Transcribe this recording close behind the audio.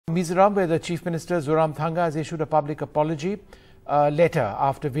Mizoram, where the Chief Minister Zoramthanga has issued a public apology letter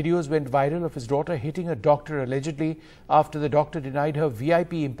after videos went viral of his daughter hitting a doctor allegedly after the doctor denied her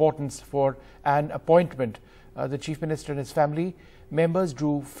VIP importance for an appointment. The Chief Minister and his family members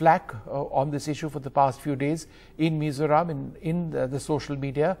drew flack on this issue for the past few days in Mizoram, in the social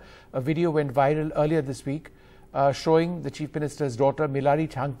media. A video went viral earlier this week showing the Chief Minister's daughter, Milari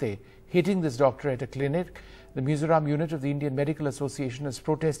Chhangte, hitting this doctor at a clinic. The Mizoram unit of the Indian Medical Association has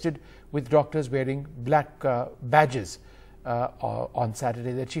protested with doctors wearing black badges on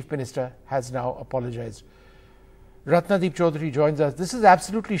Saturday. The Chief Minister has now apologized. Ratnadeep Chaudhary joins us. This is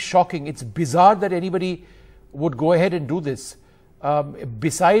absolutely shocking. It's bizarre that anybody would go ahead and do this.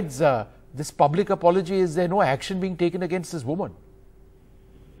 Besides this public apology, is there no action being taken against this woman?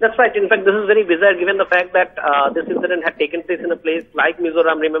 That's right. In fact, this is very bizarre given the fact that this incident had taken place in a place like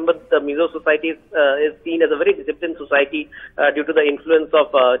Mizoram. Remember, the Mizo society is seen as a very disciplined society due to the influence of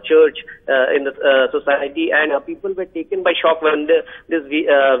church in the society, and people were taken by shock when these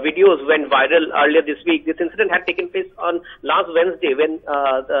videos went viral earlier this week. This incident had taken place on last Wednesday when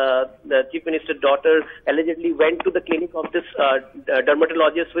the Chief Minister's daughter allegedly went to the clinic of this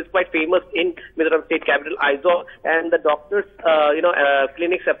dermatologist who is quite famous in Mizoram state capital, Aizawl, and the doctor's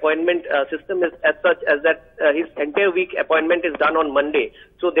clinic's appointment system is as such as that his entire week appointment is done on Monday.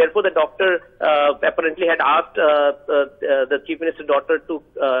 So therefore the doctor apparently had asked the Chief Minister's daughter to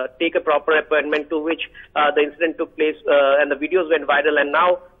take a proper appointment, to which the incident took place and the videos went viral, and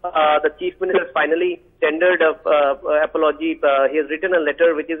now the Chief Minister finally tendered an apology. He has written a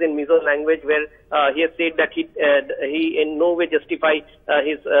letter which is in Mizo language where he has said that he in no way justify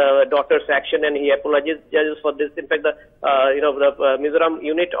his daughter's action, and he apologizes for this. In fact, the Mizoram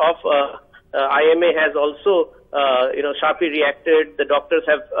unit of IMA has also sharply reacted. The doctors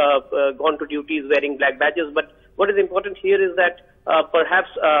have gone to duties wearing black badges. But what is important here is that perhaps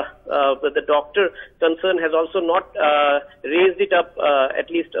the doctor concern has also not raised it up, at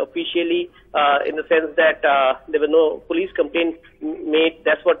least officially, in the sense that there were no police complaints made.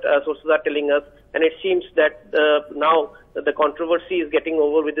 That's what sources are telling us. And it seems that now the controversy is getting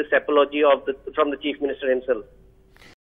over with this apology from the Chief Minister himself.